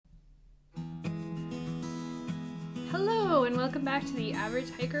welcome back to the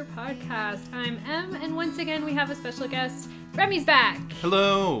Average Hiker Podcast. I'm Em, and once again we have a special guest. Remy's back.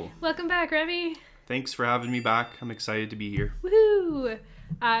 Hello. Welcome back, Remy. Thanks for having me back. I'm excited to be here. Woohoo!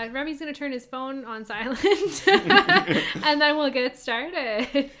 Remy's going to turn his phone on silent, and then we'll get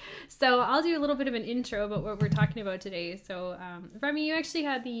started. So I'll do a little bit of an intro about what we're talking about today. So, Remy, you actually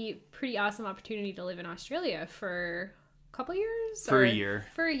had the pretty awesome opportunity to live in Australia for a couple years? For a year.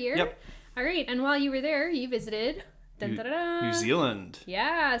 For a year? Yep. All right. And while you were there, you visited... New Zealand.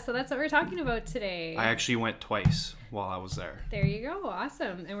 Yeah, so that's what we're talking about today. I actually went twice while I was there. There you go.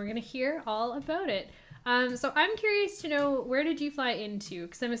 Awesome. And we're going to hear all about it. So I'm curious to know, where did you fly into?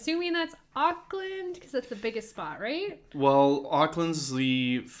 Because I'm assuming that's Auckland, because that's the biggest spot, right? Well, Auckland's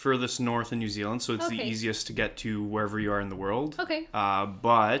the furthest north in New Zealand, so it's the Okay. easiest to get to wherever you are in the world. Okay.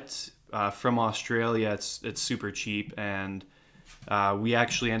 But from Australia, it's super cheap, and we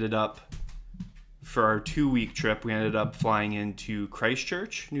actually ended up, for our 2-week trip, we ended up flying into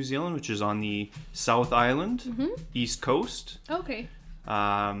Christchurch, New Zealand, which is on the South Island, East Coast. Okay.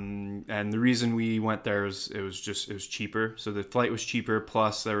 And the reason we went there is it was cheaper. So the flight was cheaper,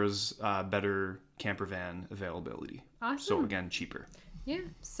 plus there was better camper van availability. Awesome. So again, cheaper. Yeah.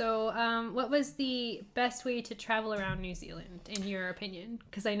 So what was the best way to travel around New Zealand, in your opinion?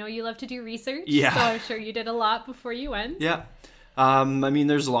 Because I know you love to do research. Yeah. So I'm sure you did a lot before you went. Yeah. I mean,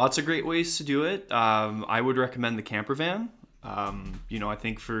 there's lots of great ways to do it. I would recommend the camper van. I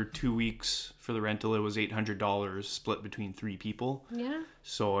think for 2 weeks for the rental, it was $800 split between 3 people. Yeah.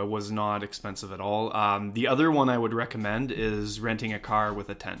 So it was not expensive at all. The other one I would recommend is renting a car with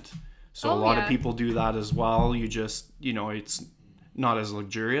a tent. So a lot of people do that as well. You just, it's not as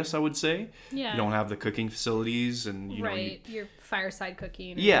luxurious, I would say. Yeah. You don't have the cooking facilities and, right. Your fireside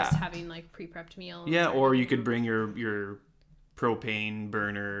cooking. And Yeah. just having like pre-prepped meals. Yeah, or you could bring your propane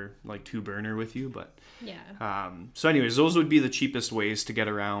burner, like 2-burner with you, but yeah. So anyways, those would be the cheapest ways to get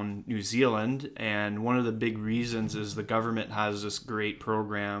around New Zealand, and one of the big reasons is the government has this great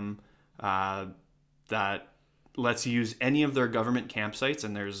program that lets you use any of their government campsites,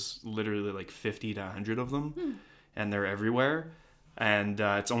 and there's literally like 50 to 100 of them, and they're everywhere, and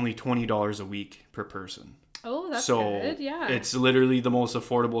it's only $20 a week per person. Oh, that's So good. Yeah. it's literally the most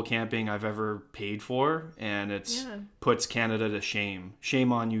affordable camping I've ever paid for, and it's puts Canada to shame.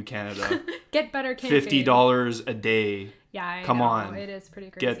 Shame on you, Canada. Get better camping. $50 a day. Yeah, I Come know. on. It is pretty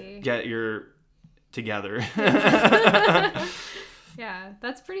crazy. Get your together. Yeah,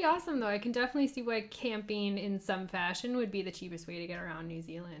 that's pretty awesome though. I can definitely see why camping in some fashion would be the cheapest way to get around New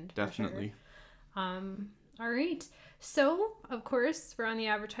Zealand. For Definitely. Sure. All right. So, of course, we're on the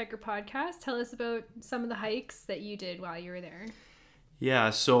Average Hiker Podcast. Tell us about some of the hikes that you did while you were there.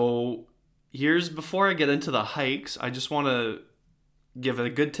 Yeah, so before I get into the hikes, I just want to give a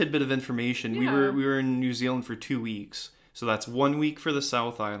good tidbit of information. Yeah. We were in New Zealand for 2 weeks. So that's 1 week for the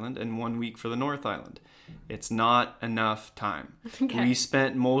South Island and 1 week for the North Island. It's not enough time. Okay. We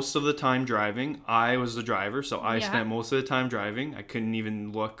spent most of the time driving. I was the driver, so I spent most of the time driving. I couldn't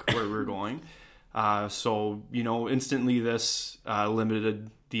even look where we were going. So, instantly this limited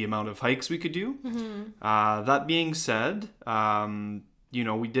the amount of hikes we could do. That being said,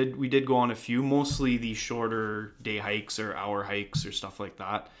 we did go on a few, mostly the shorter day hikes or hour hikes or stuff like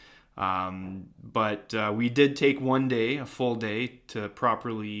that. But we did take one day, a full day, to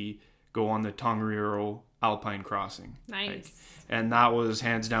properly go on the Tongariro Alpine Crossing. Nice. Hike. And that was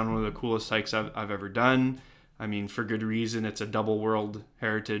hands down one of the coolest hikes I've ever done. I mean, for good reason. It's a double World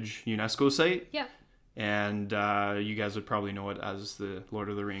Heritage UNESCO site. Yeah. And you guys would probably know it as the Lord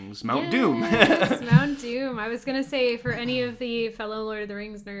of the Rings Mount Doom. Yes, Mount Doom. I was going to say, for any of the fellow Lord of the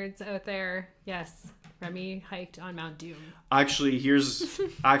Rings nerds out there, yes, Remy hiked on Mount Doom. Actually,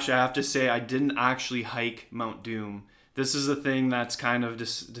 I have to say, I didn't actually hike Mount Doom. This is the thing that's kind of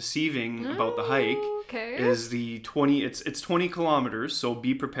deceiving about the hike. Okay. Is the 20, it's 20 kilometers, so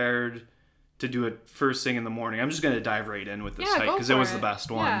be prepared to do it first thing in the morning. I'm just going to dive right in with this hike because it was the best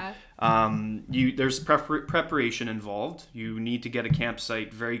one. Yeah. There's preparation involved. You need to get a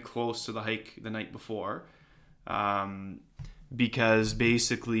campsite very close to the hike the night before, because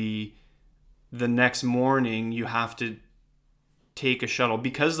basically the next morning you have to take a shuttle,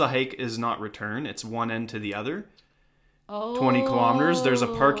 because the hike is not return. It's one end to the other. 20 kilometers. There's a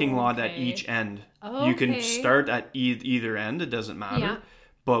parking lot at each end. You can start at either end. It doesn't matter. Yeah.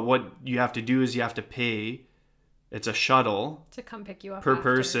 But what you have to do is you have to pay. It's a shuttle to come pick you up per after.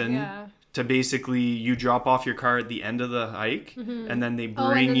 person. Yeah. To basically, you drop off your car at the end of the hike, and then they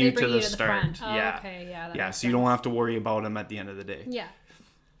bring you to the start. Yeah. Okay. Yeah. Yeah. So you don't have to worry about them at the end of the day. Yeah.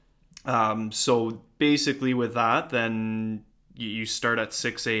 So basically, with that, then you start at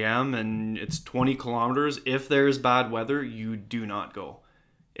 6 a.m. and it's 20 kilometers. If there's bad weather, you do not go.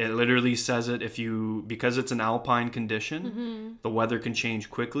 It literally says it because it's an alpine condition, the weather can change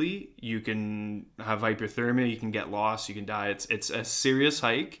quickly. You can have hypothermia, you can get lost, you can die. It's a serious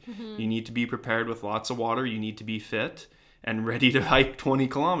hike. You need to be prepared with lots of water. You need to be fit and ready to hike 20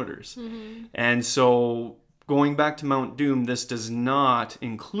 kilometers. And so going back to Mount Doom, this does not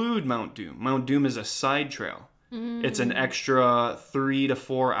include Mount Doom. Mount Doom is a side trail. It's an extra 3 to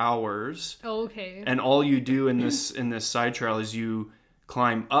 4 hours. Okay. And all you do in this side trail is you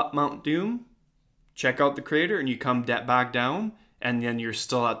climb up Mount Doom, check out the crater, and you come back down, and then you're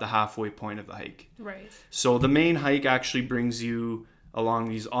still at the halfway point of the hike. Right. So the main hike actually brings you along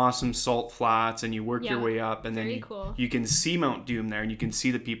these awesome salt flats, and you work your way up, and then you can see Mount Doom there, and you can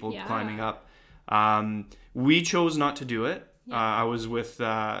see the people climbing up. We chose not to do it. I was with 2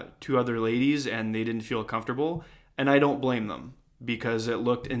 other ladies, and they didn't feel comfortable, and I don't blame them because it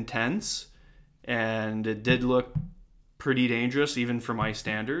looked intense, and it did look pretty dangerous even for my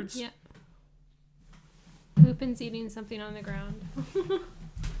standards. Yeah. Lupin's eating something on the ground.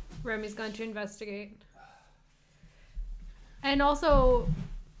 Remy's gone to investigate. And also,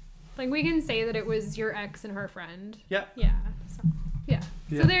 like, we can say that it was your ex and her friend. Yeah. Yeah.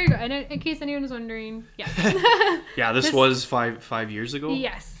 So there you go. And in case anyone was wondering, yeah, this was five years ago.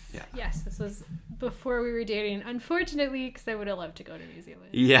 Yes. Yeah. Yes, this was before we were dating. Unfortunately, because I would have loved to go to New Zealand.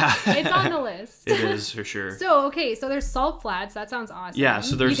 Yeah. It's on the list. It is, for sure. So there's salt flats. That sounds awesome. Yeah,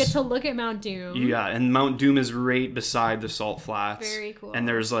 so you get to look at Mount Doom. Yeah, and Mount Doom is right beside the salt flats. Very cool. And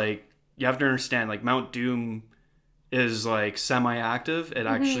there's you have to understand, Mount Doom is semi-active. It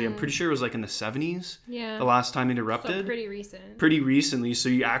actually, I'm pretty sure it was in the 70s. Yeah. The last time it erupted. So pretty recent. Pretty recently. So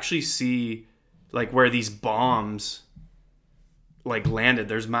you actually see where these bombs landed.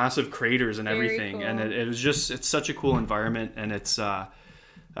 There's massive craters and everything. Cool. And it was it's such a cool environment. And it's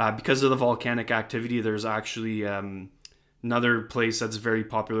because of the volcanic activity, there's actually another place that's very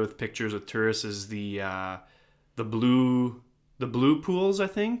popular with pictures with tourists is the blue pools, I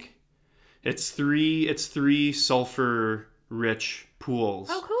think. It's three sulfur rich pools.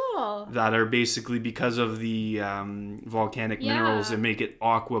 Oh, cool. That are basically because of the volcanic minerals that make it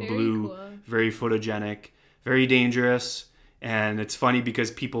aqua blue, very photogenic, very dangerous. And it's funny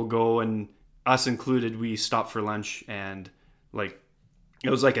because people go, and us included, we stopped for lunch, and it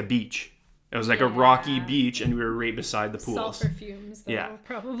was like a beach. It was a rocky beach, and we were right beside the pools. Sulfur fumes, though,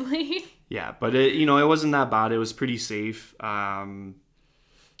 probably. Yeah, but it wasn't that bad. It was pretty safe.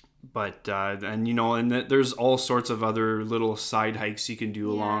 But there's all sorts of other little side hikes you can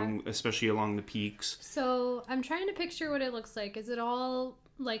do especially along the peaks. So I'm trying to picture what it looks like. Is it all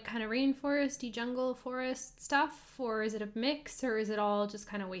kind of rainforesty, jungle, forest stuff, or is it a mix, or is it all just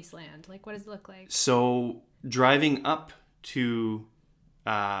kind of wasteland? What does it look like? So driving up to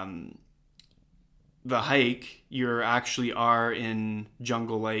the hike, you actually are in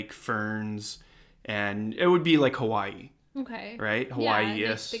jungle-like ferns, and it would be like Hawaii. Okay. Right?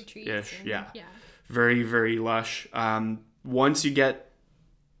 Hawaii-ish. Big trees. Yeah. Very, very lush. Once you get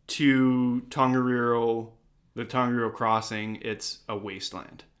to Tongariro, the Tongariro crossing, it's a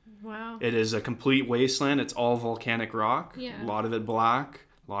wasteland. Wow. It is a complete wasteland. It's all volcanic rock. Yeah. A lot of it black,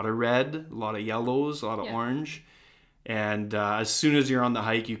 a lot of red, a lot of yellows, a lot of orange. And as soon as you're on the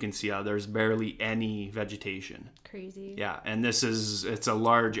hike, you can see there's barely any vegetation. Crazy. Yeah, and it's a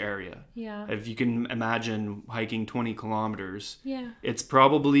large area. Yeah. If you can imagine hiking 20 kilometers. Yeah. It's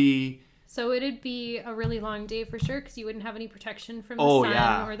probably... So it'd be a really long day for sure, because you wouldn't have any protection from the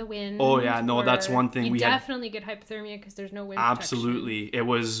sun or the wind. Oh, yeah. No, that's one thing. You definitely get hypothermia because there's no wind Absolutely. protection. It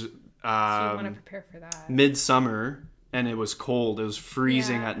was... so you want to prepare for that. Midsummer, and it was cold. It was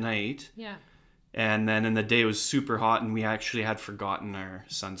freezing at night. Yeah. And then in the day it was super hot, and we actually had forgotten our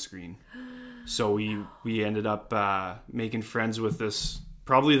sunscreen. So we ended up making friends with this,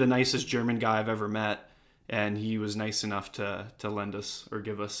 probably the nicest German guy I've ever met. And he was nice enough to lend us or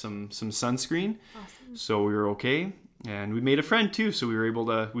give us some sunscreen. Awesome. So we were okay. And we made a friend too. So we were able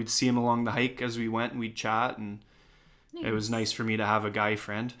to, we'd see him along the hike as we went, and we'd chat. And it was nice for me to have a guy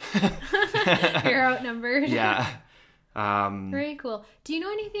friend. You're outnumbered. Yeah. Very cool. Do you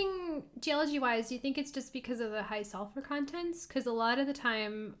know anything geology wise? Do you think it's just because of the high sulfur contents? Because a lot of the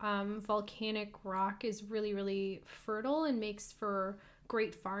time volcanic rock is really, really fertile and makes for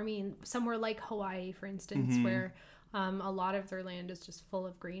great farming. Somewhere like Hawaii, for instance, where a lot of their land is just full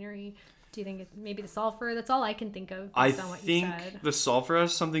of greenery. Do you think maybe the sulfur? That's all I can think of based on what you said. I think the sulfur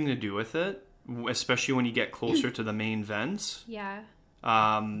has something to do with it, especially when you get closer to the main vents. Yeah.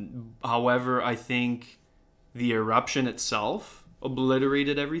 However, I think the eruption itself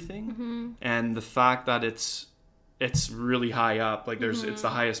obliterated everything, and the fact that it's it's really high up. Like it's the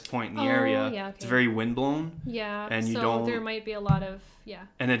highest point in the area. Yeah, okay. It's very windblown. Yeah. And you so don't. there might be a lot of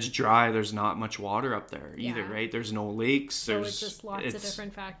And it's dry. There's not much water up there either, Yeah. right? There's no lakes. So There's it's just lots of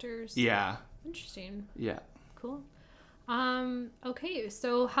different factors. Yeah. Interesting. Yeah. Cool. Okay,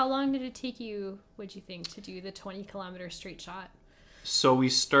 so how long did it take you, would you think, to do the 20-kilometer straight shot? So we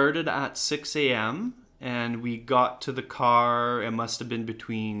started at 6 a.m. and we got to the car, it must have been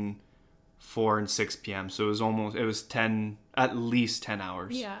between 4 and 6 p.m. So it was at least 10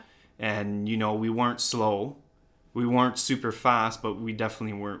 hours. Yeah. And, we weren't slow. We weren't super fast, but we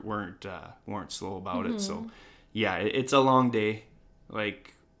definitely weren't slow about it. So, yeah, it's a long day.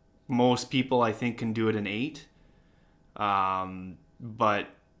 Like, most people, I think, can do it in 8. But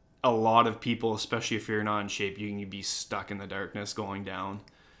a lot of people, especially if you're not in shape, you can be stuck in the darkness going down.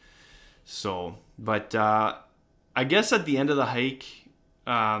 So, but I guess at the end of the hike,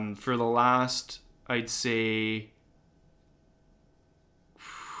 for the last, I'd say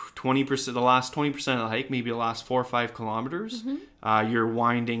 20%, the last 20% of the hike, maybe the last 4 or 5 kilometers, you're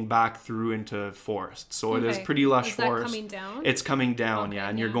winding back through into forest. So it is pretty lush forest. Is that coming down? It's coming down,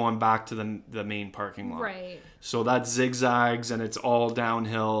 and you're going back to the main parking lot. Right. So that zigzags, and it's all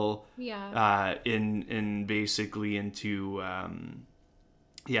downhill. Yeah. In basically into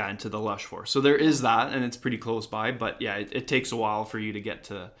into the lush forest. So there is that, and it's pretty close by. But yeah, it takes a while for you to get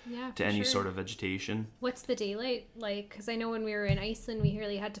to any sort of vegetation. What's the daylight like? Because I know when we were in Iceland, we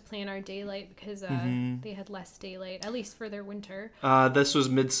really had to plan our daylight because they had less daylight, at least for their winter. This was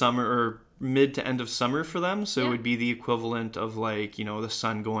midsummer or mid to end of summer for them, so it would be the equivalent of the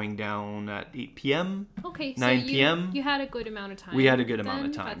sun going down at 8 p.m. Okay, 9 p.m. You had a good amount of time. We had a good amount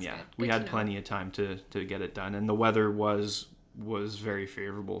of time. That's Yeah, good. We had plenty of time to get it done, and the weather was very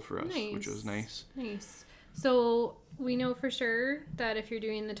favorable for us, which was nice. Nice. So we know for sure that if you're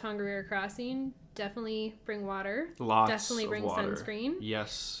doing the Tongariro crossing, definitely bring water. Definitely bring water. Sunscreen.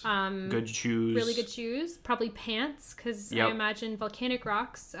 Yes. Good shoes. Really good shoes. Probably pants, because I imagine volcanic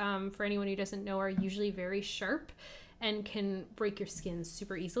rocks, for anyone who doesn't know, are usually very sharp and can break your skin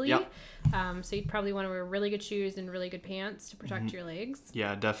super easily. Yep. So you'd probably want to wear really good shoes and really good pants to protect your legs.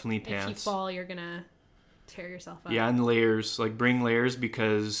 Yeah, definitely pants. If you fall, you're gonna tear yourself up. Yeah, and layers. Like, bring layers,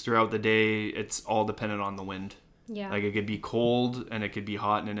 because throughout the day, it's all dependent on the wind. Yeah. Like, it could be cold and it could be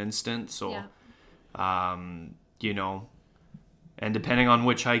hot in an instant. So, and depending on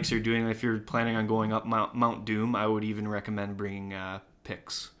which hikes you're doing, if you're planning on going up Mount Doom, I would even recommend bringing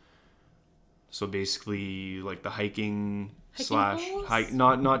picks. So basically, like the hiking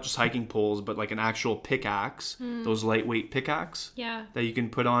not just hiking poles, but like an actual pickaxe, those lightweight pickaxe that you can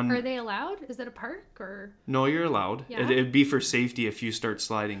put on. Are they allowed? Is it a park or? No, you're allowed. It'd be for safety if you start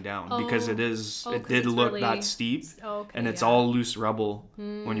sliding down, because it did look really that steep, and it's all loose rubble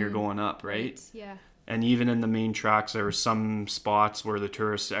when you're going up, right? Yeah. And even in the main tracks, there were some spots where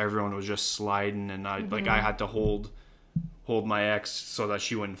everyone was just sliding, and I had to hold my ex so that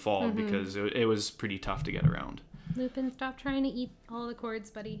she wouldn't fall, because it was pretty tough to get around. Lupin, stop trying to eat all the cords,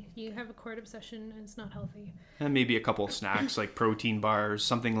 buddy. You have a cord obsession, and it's not healthy. And maybe a couple of snacks, like protein bars,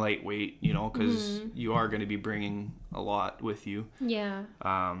 something lightweight, because you are going to be bringing a lot with you. Yeah.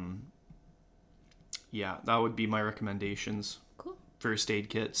 Yeah, that would be my recommendations. Cool. First aid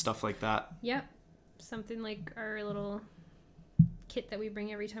kit, stuff like that. Yep. Something like our little kit that we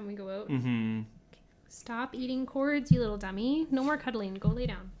bring every time we go out. Mm-hmm. Stop eating cords, you little dummy. No more cuddling. Go lay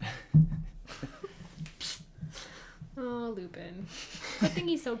down. Oh, Lupin. Good thing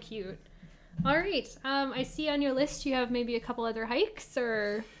he's so cute. All right. I see on your list you have maybe a couple other hikes,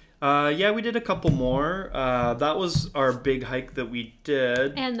 or... Yeah, we did a couple more. That was our big hike that we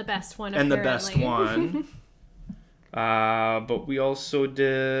did. And the best one, apparently. And the best one. But we also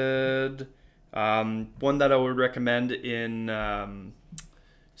did one that I would recommend in on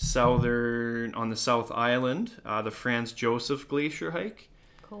the South Island, the Franz Josef Glacier hike.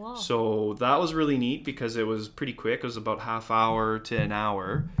 Cool. So that was really neat because it was pretty quick. It was about half hour to an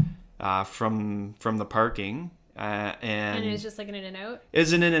hour from the parking. And it was just like an in and out?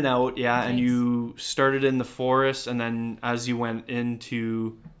 It's an in and out, yeah. Nice. And you started in the forest, and then as you went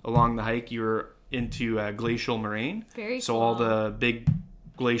along the hike, you were into glacial moraine. Very cool. So all the big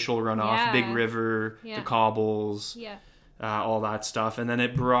glacial runoff, big river, the cobbles, all that stuff. And then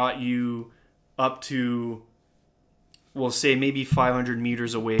it brought you up to, we'll say maybe 500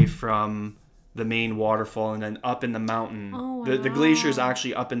 meters away from the main waterfall, and then up in the mountain. Oh, wow. The glacier is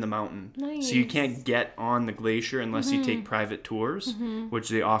actually up in the mountain. Nice. So you can't get on the glacier unless you take private tours, which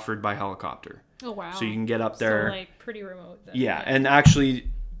they offered by helicopter. Oh, wow. So you can get up there. So, like, pretty remote then. Yeah, and actually,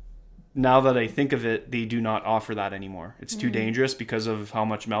 now that I think of it, they do not offer that anymore. It's too dangerous because of how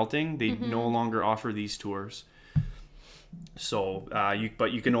much melting. They no longer offer these tours. So,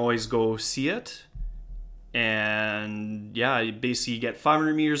 but you can always go see it. And yeah, basically you get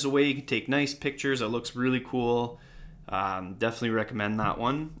 500 meters away. You can take nice pictures. It looks really cool. Definitely recommend that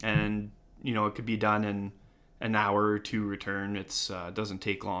one. And, it could be done in an hour or two return. It doesn't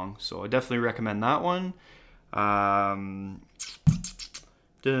take long. So I definitely recommend that one.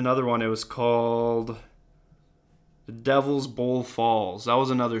 Did another one. It was called the Devil's Bowl Falls. That was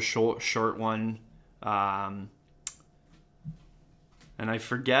another short one. And I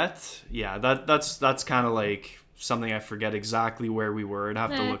forget. Yeah, that's kind of like something I forget exactly where we were. I'd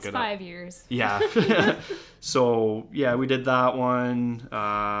have to look it up. 5 years. Yeah. So yeah, we did that one.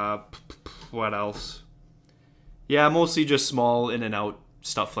 What else? Yeah, mostly just small in and out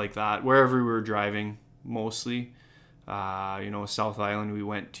stuff like that. Wherever we were driving, mostly. South Island, we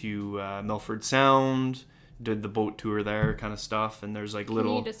went to Milford Sound, did the boat tour there, kind of stuff. And there's like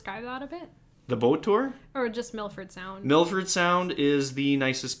little. Can you describe that a bit? The boat tour? Or just Milford Sound? Milford Sound is the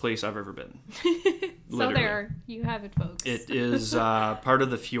nicest place I've ever been. So there, you have it, folks. It is part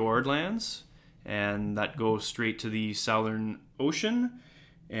of the Fiordlands, and that goes straight to the Southern Ocean.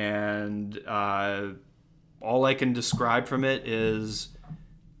 And all I can describe from it is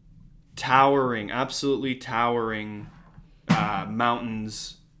absolutely towering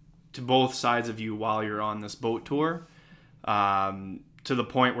mountains to both sides of you while you're on this boat tour. To the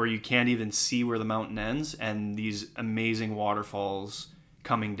point where you can't even see where the mountain ends, and these amazing waterfalls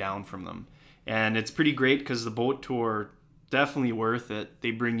coming down from them. And it's pretty great because the boat tour, definitely worth it.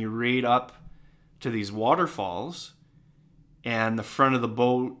 They bring you right up to these waterfalls, and the front of the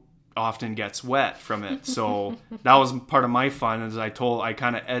boat often gets wet from it. So that was part of my fun, as I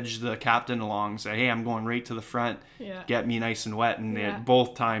kind of edged the captain along, say, hey, I'm going right to the front, get me nice and wet. And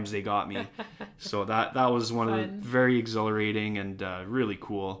both times they got me. So that was one of the very exhilarating and really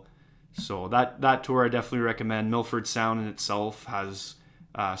cool. So that tour I definitely recommend. Milford Sound in itself has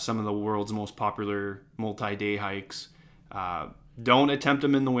some of the world's most popular multi-day hikes. Don't attempt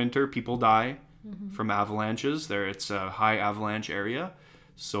them in the winter. People die from avalanches. It's a high avalanche area.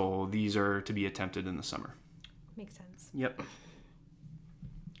 So these are to be attempted in the summer. Makes sense. Yep.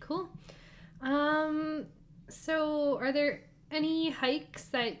 Cool. So are there any hikes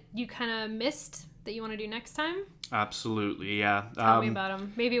that you kind of missed that you want to do next time? Absolutely, yeah. Tell me about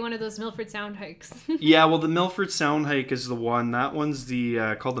them. Maybe one of those Milford Sound hikes. Yeah, well, the Milford Sound hike is the one. That one's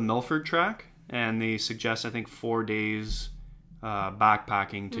called the Milford Track, and they suggest, I think, 4 days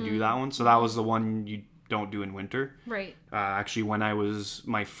backpacking to do that one. So that was the one you don't do in winter. Right. Actually, when I was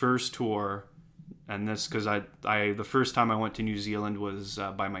my first tour, and this because I the first time I went to New Zealand was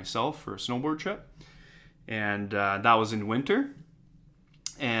by myself for a snowboard trip, and that was in winter,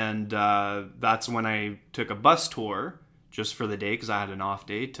 and that's when I took a bus tour just for the day because I had an off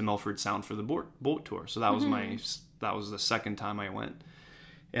day to Milford Sound for the boat tour. So that was that was the second time I went.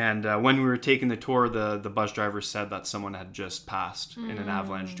 And when we were taking the tour, the bus driver said that someone had just passed in an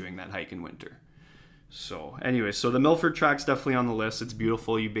avalanche doing that hike in winter. So anyway, so the Milford Track's definitely on the list. It's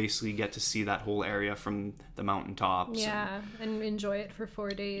beautiful. You basically get to see that whole area from the mountaintops. Yeah, and enjoy it for 4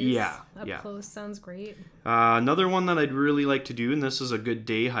 days. Yeah, up close. Sounds great. Another one that I'd really like to do, and this is a good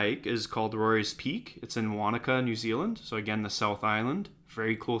day hike, is called Rory's Peak. It's in Wanaka, New Zealand. So again, the South Island,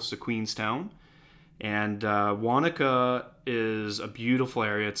 very close to Queenstown. And Wanaka is a beautiful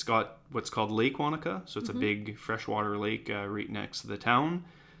area. It's got what's called Lake Wanaka. So it's a big freshwater lake right next to the town.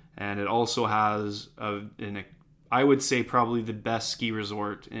 And it also has, I would say, probably the best ski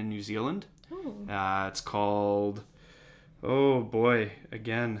resort in New Zealand. It's called, oh boy,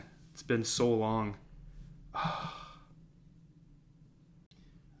 again, it's been so long.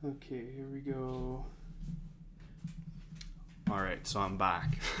 Okay, here we go. All right, so I'm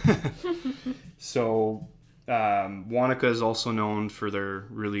back. So Wanaka is also known for their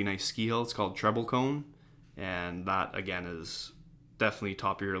really nice ski hill. It's called Treble Cone. And that, again, is definitely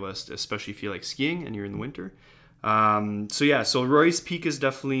top of your list, especially if you like skiing and you're in the winter. So Rory's Peak is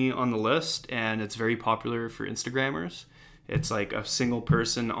definitely on the list, and it's very popular for Instagrammers. It's like a single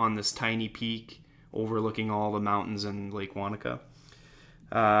person on this tiny peak overlooking all the mountains in Lake Wanaka.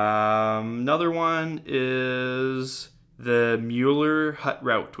 Another one is the Mueller Hut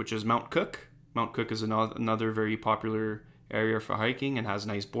Route, which is Mount Cook. Mount Cook is another very popular area for hiking and has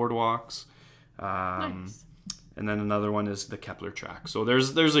nice boardwalks. Nice. And then another one is the Kepler Track. So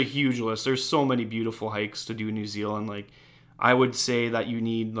there's a huge list. There's so many beautiful hikes to do in New Zealand. Like, I would say that you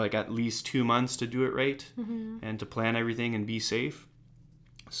need like at least 2 months to do it right and to plan everything and be safe.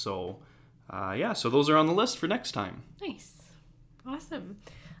 So so those are on the list for next time. Nice. Awesome.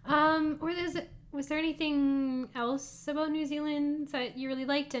 Or Was there anything else about New Zealand that you really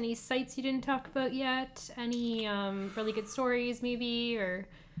liked? Any sites you didn't talk about yet? Any really good stories maybe? Or,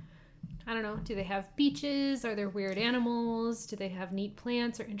 I don't know, do they have beaches? Are there weird animals? Do they have neat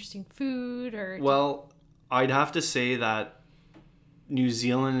plants or interesting food? Or Well, I'd have to say that New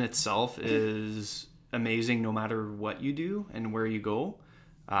Zealand itself is amazing no matter what you do and where you go.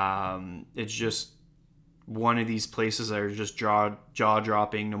 It's just one of these places that are just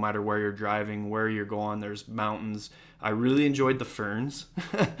jaw-dropping no matter where you're driving, where you're going. There's mountains. I really enjoyed the ferns.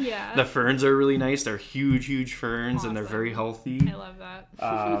 Yeah. The ferns are really nice. They're huge ferns. Awesome. And they're very healthy. I love that.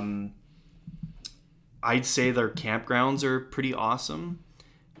 I'd say their campgrounds are pretty awesome.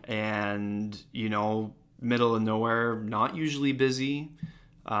 And, you know, middle of nowhere, not usually busy.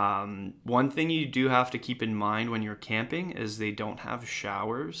 One thing you do have to keep in mind when you're camping is they don't have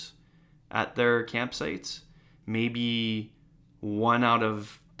showers at their campsites. Maybe 1 out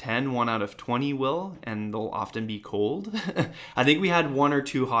of 10, 1 out of 20 will, and they'll often be cold. I think we had 1 or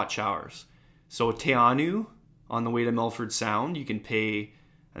 2 hot showers. So Te Anau, on the way to Milford Sound, you can pay,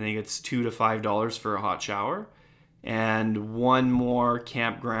 I think it's $2 to $5 for a hot shower. And one more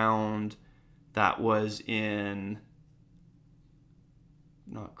campground that was in,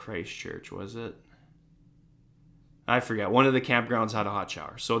 not Christchurch, was it? I forget. One of the campgrounds had a hot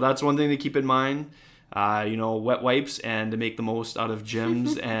shower. So that's one thing to keep in mind. You know, wet wipes and to make the most out of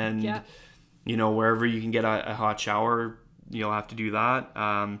gyms and, yeah. You know, wherever you can get a hot shower, you'll have to do that.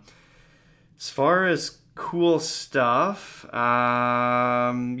 As far as cool stuff,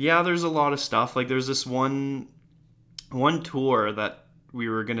 yeah, there's a lot of stuff. Like there's this one tour that we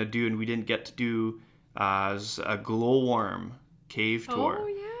were going to do and we didn't get to do as a glowworm cave tour. Oh,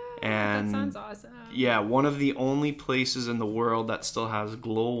 yeah. And that sounds awesome. Yeah, one of the only places in the world that still has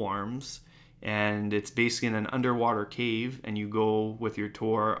glowworms, and it's basically in an underwater cave, and you go with your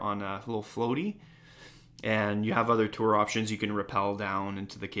tour on a little floaty, and you have other tour options. You can rappel down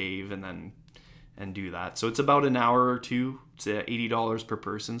into the cave and do that. So it's about an hour or two. It's $80 per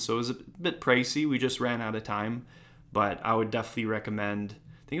person, so it was a bit pricey. We just ran out of time, but I would definitely recommend.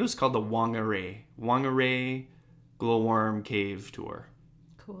 I think it was called the Whangarei Glowworm Cave Tour.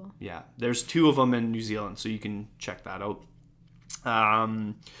 Cool. Yeah, there's 2 of them in New Zealand, so you can check that out.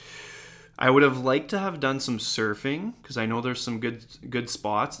 I would have liked to have done some surfing because I know there's some good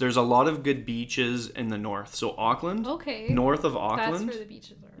spots. There's a lot of good beaches in the north. So Auckland, north of Auckland, that's where the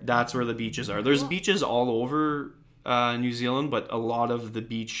beaches are. That's where the beaches are. There's beaches all over New Zealand, but a lot of the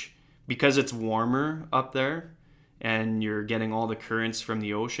beach, because it's warmer up there and you're getting all the currents from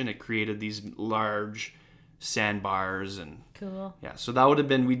the ocean, it created these large sandbars and cool. Yeah, so that would have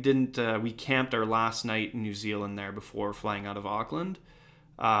been, we camped our last night in New Zealand there before flying out of Auckland.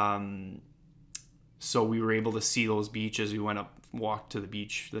 So we were able to see those beaches. We walked to the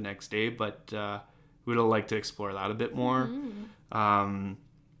beach the next day, but we would have liked to explore that a bit more. Mm-hmm.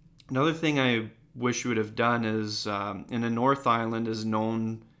 Another thing I wish we would have done is in the North Island is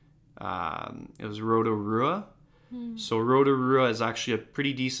known, it was Rotorua. So Rotorua is actually a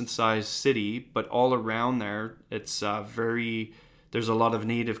pretty decent sized city, but all around there, it's there's a lot of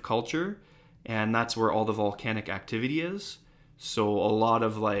native culture, and that's where all the volcanic activity is. So a lot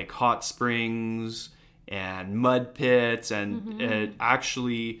of like hot springs and mud pits, and it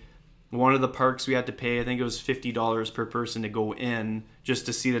actually, one of the parks we had to pay, I think it was $50 per person to go in just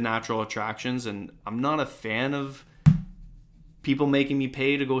to see the natural attractions. And I'm not a fan of people making me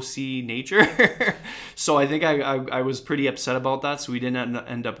pay to go see nature. So I think I was pretty upset about that. So we didn't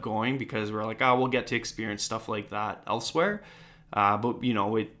end up going because we're like, we'll get to experience stuff like that elsewhere. But you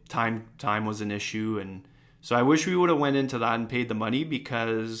know, time was an issue. And so I wish we would have went into that and paid the money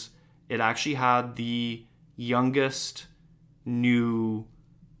because it actually had the youngest new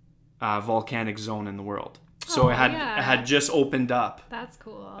volcanic zone in the world. So it had just opened up. That's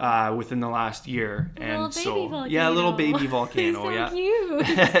cool. Within the last year, little baby volcano. So yeah,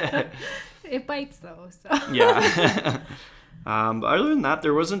 cute. It bites though. So. Yeah. But other than that,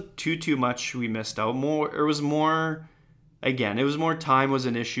 there wasn't too much we missed out. It was more time was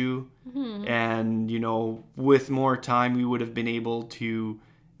an issue, and you know, with more time, we would have been able to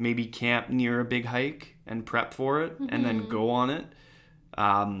maybe camp near a big hike and prep for it, and then go on it.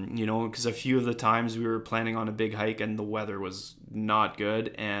 You know, because a few of the times we were planning on a big hike and the weather was not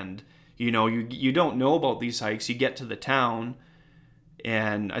good, and you know, you don't know about these hikes. You get to the town,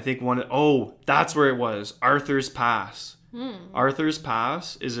 and I think that's where it was, Arthur's Pass. Arthur's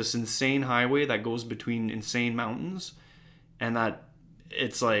Pass is this insane highway that goes between insane mountains, and that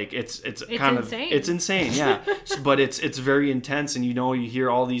it's like it's kind of insane. It's insane, yeah. But it's very intense, and you know, you hear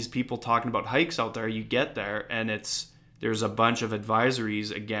all these people talking about hikes out there. You get there, and there's a bunch of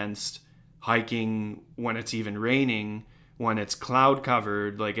advisories against hiking when it's even raining, when it's cloud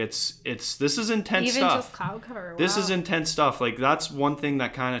covered. Like this is intense even stuff. Just cloud cover. Wow. This is intense stuff. Like that's one thing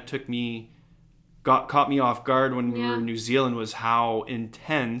that kind of caught me off guard when we were in New Zealand, was how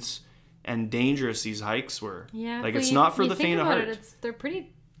intense and dangerous these hikes were. Yeah. Like it's not for the faint of heart. They're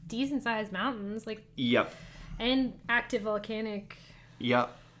pretty decent sized mountains. Like. Yep. And active volcanic.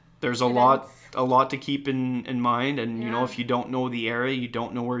 Yep. There's a lot to keep in mind, and you know, if you don't know the area, you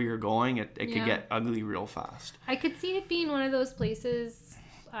don't know where you're going, it could get ugly real fast. I could see it being one of those places,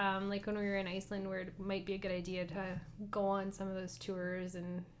 like when we were in Iceland, where it might be a good idea to go on some of those tours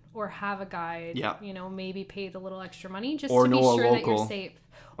or have a guide. Yeah. You know, maybe pay the little extra money just or to be know sure that you're safe.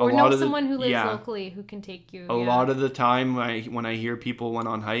 Or know someone who lives locally who can take you. A lot of the time, when I hear people went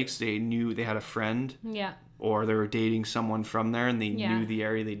on hikes, they knew they had a friend. Yeah. Or they were dating someone from there, and they knew the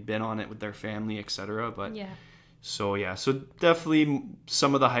area, they'd been on it with their family, etc. But so definitely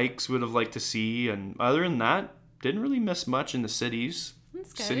some of the hikes would have liked to see, and other than that, didn't really miss much in the cities.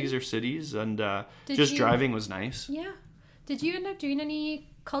 That's good. Cities are cities, and driving was nice. Yeah. Did you end up doing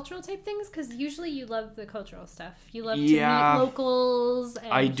any cultural type things? Because usually you love the cultural stuff. You love to meet locals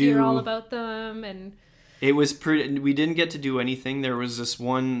and hear all about them and. It was pretty. We didn't get to do anything. There was this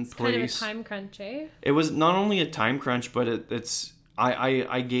one place. Kind of a time crunch, eh? It was not only a time crunch, but it's.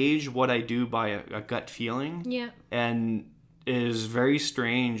 I gauge what I do by a gut feeling. Yeah. And it is very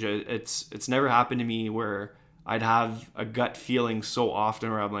strange. It's never happened to me where I'd have a gut feeling so often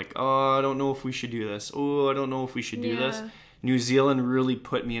where I'm like, oh, I don't know if we should do this. Oh, I don't know if we should do this. New Zealand really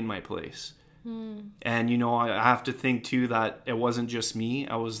put me in my place. And, you know, I have to think, too, that it wasn't just me.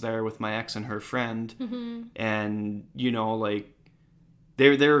 I was there with my ex and her friend. Mm-hmm. And, you know, like,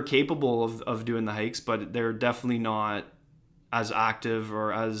 they were capable of doing the hikes, but they're definitely not as active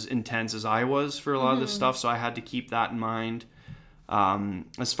or as intense as I was for a lot of this stuff. So I had to keep that in mind.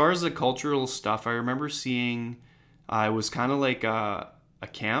 As far as the cultural stuff, I remember seeing, it was kind of like a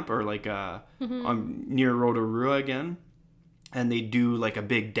camp or like near Rotorua again. And they do like a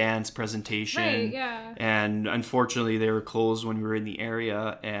big dance presentation. Right, yeah. And unfortunately they were closed when we were in the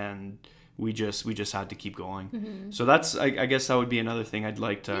area, and we just had to keep going. Mm-hmm. So that's, I guess that would be another thing I'd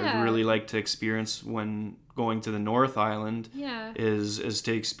really like to experience when going to the North Island. Yeah. Is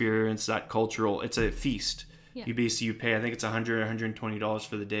to experience that cultural, it's a feast. Yeah. You pay, I think it's $100, $120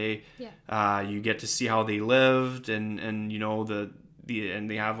 for the day. Yeah. You get to see how they lived and you know, and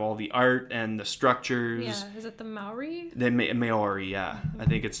they have all the art and the structures. Yeah, is it the Maori? The Maori, yeah. Mm-hmm. I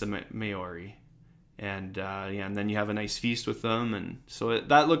think it's the Maori. And and then you have a nice feast with them, and so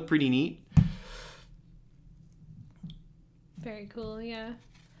that looked pretty neat. Very cool, yeah.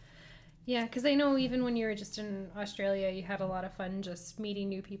 Yeah, because I know even when you were just in Australia, you had a lot of fun just meeting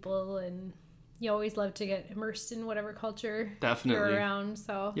new people, and you always love to get immersed in whatever culture you're around.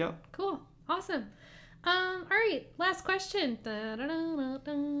 So, cool, awesome. All right, last question.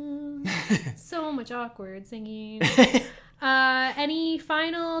 So much awkward singing. Any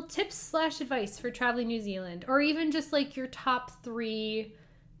final tips / advice for traveling New Zealand, or even just like your top 3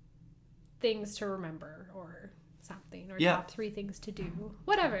 things to remember or something, or top 3 things to do,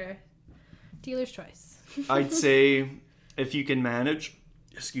 whatever. Dealer's choice. I'd say if you can manage,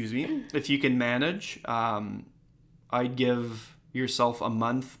 I'd give yourself a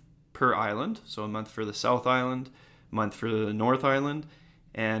month per island. So a month for the South Island, a month for the North Island.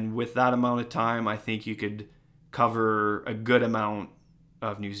 And with that amount of time, I think you could cover a good amount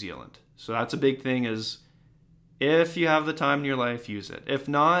of New Zealand. So that's a big thing, is if you have the time in your life, use it. If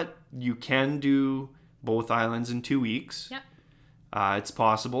not, you can do both islands in 2 weeks. Yep. It's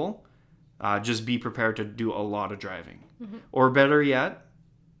possible. Just be prepared to do a lot of driving. Mm-hmm. Or better yet,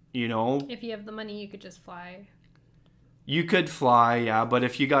 you know, if you have the money, you could just fly. You could fly, yeah, but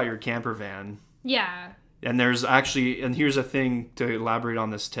if you got your camper van. Yeah. And there's actually, and here's a thing to elaborate on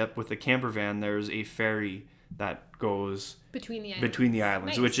this tip, with the camper van, there's a ferry that goes between the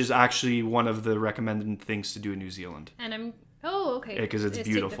islands, nice. Which is actually one of the recommended things to do in New Zealand. And okay. Because it's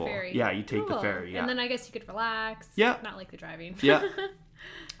beautiful. Yeah, you take the ferry, yeah. And then I guess you could relax. Yeah. Not like the driving. Yeah.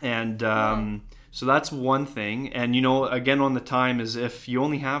 And so that's one thing. And, you know, again, on the time is if you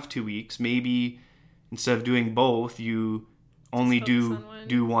only have 2 weeks, maybe instead of doing both, you only do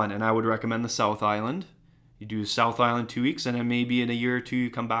one. And I would recommend the South Island. You do South Island 2 weeks, and then maybe in a year or two, you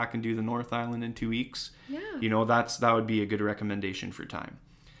come back and do the North Island in 2 weeks. Yeah. You know, that would be a good recommendation for time.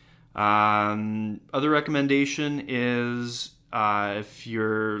 Other recommendation is if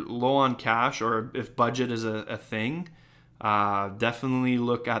you're low on cash, or if budget is a thing, definitely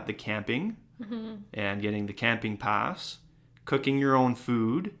look at the camping and getting the camping pass, cooking your own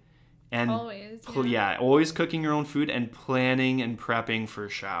food, And always, always cooking your own food and planning and prepping for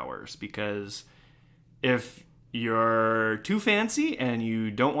showers, because if you're too fancy and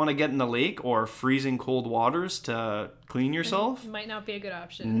you don't want to get in the lake or freezing cold waters to clean yourself, it might not be a good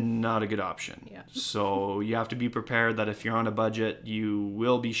option. Not a good option. Yeah. So you have to be prepared that if you're on a budget, you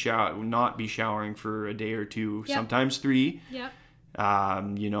will be not be showering for a day or two, sometimes 3. Yep.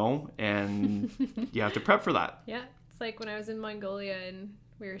 And you have to prep for that. Yeah. It's like when I was in Mongolia and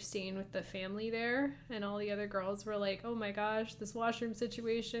we were staying with the family there, and all the other girls were like, oh my gosh, this washroom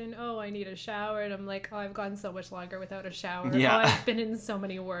situation, oh, I need a shower. And I'm like, oh, I've gone so much longer without a shower. Yeah. Oh, I've been in so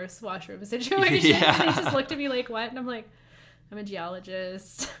many worse washroom situations. Yeah. And they just looked at me like, what? And I'm like, I'm a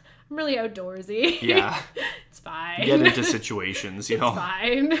geologist. I'm really outdoorsy. Yeah. It's fine. You get into situations, you know.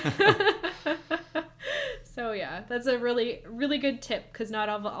 It's fine. So yeah, that's a really, really good tip, because not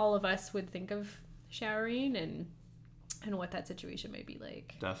all of us would think of showering and what that situation might be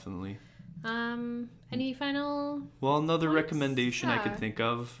like. Definitely. Any final another points? recommendation I could think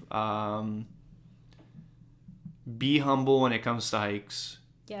of, be humble when it comes to hikes.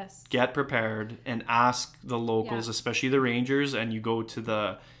 Yes. Get prepared and ask the locals, especially the rangers, and you go to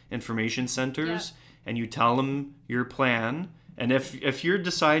the information centers and you tell them your plan. And if you're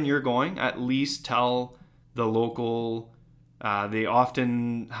deciding you're going, at least tell the local, they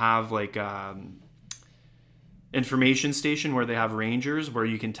often have like information station where they have rangers where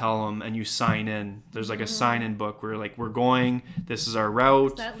you can tell them and you sign in. There's like a sign-in book where like, we're going, this is our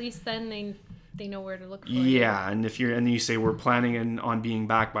route. So at least then they know where to look for Yeah, and if you're, and you say we're planning on being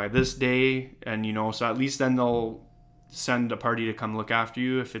back by this day, and you know, so at least then they'll send a party to come look after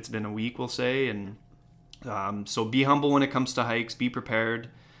you if it's been a week, we'll say. And so be humble when it comes to hikes, be prepared.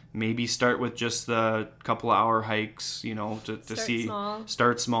 Maybe start with just the couple hour hikes, you know, to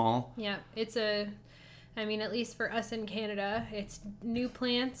start small. Yeah, I mean, at least for us in Canada, it's new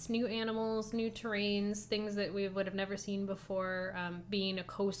plants, new animals, new terrains, things that we would have never seen before. Being a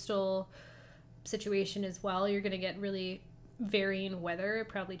coastal situation as well, you're going to get really varying weather. It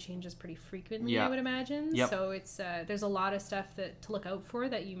probably changes pretty frequently, I would imagine. Yep. So it's there's a lot of stuff to look out for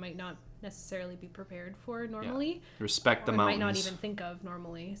that you might not necessarily be prepared for normally. Respect the mountains. Might not even think of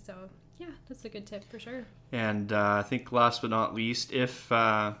normally. So yeah, that's a good tip for sure. And I think last but not least, if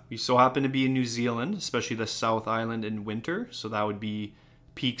you so happen to be in New Zealand, especially the South Island in winter, so that would be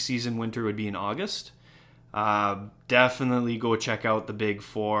peak season, winter would be in August, definitely go check out the big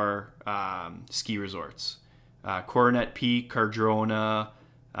 4 ski resorts. Coronet Peak, Cardrona,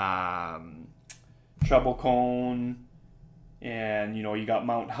 Treble Cone, and you know, you got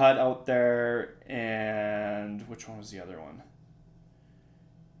Mount Hutt out there, and which one was the other one?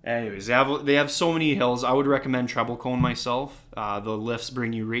 Anyways, they have so many hills. I would recommend Treble Cone myself. The lifts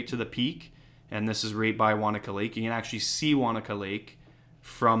bring you right to the peak, and this is right by Wanaka Lake. You can actually see Wanaka Lake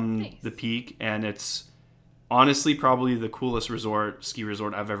from the peak, and it's honestly probably the coolest ski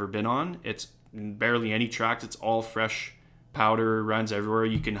resort I've ever been on. It's barely any tracks. It's all fresh powder, runs everywhere.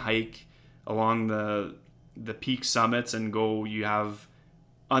 You can hike along the peak summits and go. You have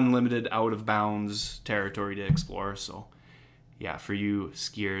unlimited out of bounds territory to explore. So yeah, for you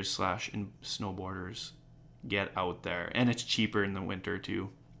skiers / snowboarders, get out there. And it's cheaper in the winter too.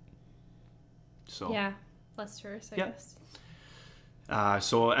 So yeah, less tourists, I guess.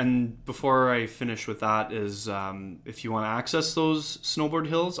 And before I finish with that is, if you want to access those snowboard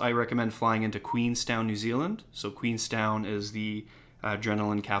hills, I recommend flying into Queenstown, New Zealand. So Queenstown is the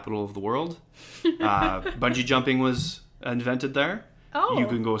adrenaline capital of the world. Bungee jumping was invented there. Oh. You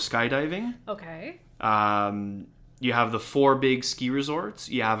can go skydiving. Okay. You have the 4 big ski resorts.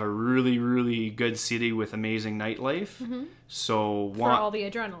 You have a really, really good city with amazing nightlife. Mm-hmm. So for all the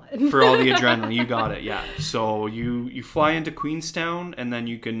adrenaline. For all the adrenaline, you got it. Yeah. So you fly into Queenstown, and then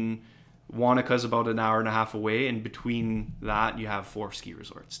you can. Wanaka's about an hour and a half away, and between that, you have 4 ski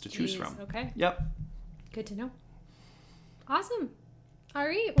resorts to choose from. Okay. Yep. Good to know. Awesome. All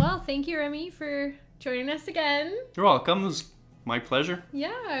right. Well, thank you, Remy, for joining us again. You're welcome. It was my pleasure.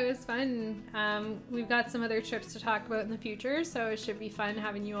 Yeah, it was fun. We've got some other trips to talk about in the future, so it should be fun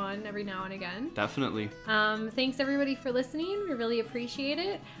having you on every now and again. Definitely. Thanks everybody for listening. We really appreciate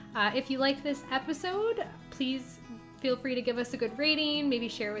it. If you like this episode, please feel free to give us a good rating, maybe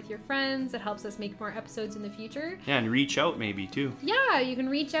share with your friends. It helps us make more episodes in the future. Yeah, and reach out maybe too. Yeah, you can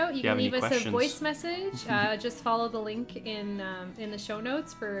reach out. You can leave us a voice message. Just follow the link in the show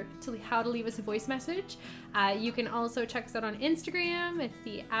notes for how to leave us a voice message. You can also check us out on Instagram. It's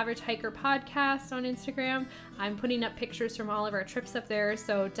the Average Hiker Podcast on Instagram. I'm putting up pictures from all of our trips up there,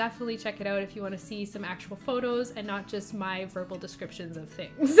 so definitely check it out if you want to see some actual photos and not just my verbal descriptions of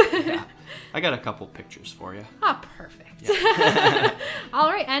things. Yeah, I got a couple pictures for you. Ah, perfect. Perfect. Yeah. All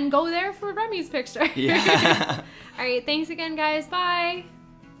right, and go there for Remy's picture. Yeah. All right, thanks again, guys. Bye.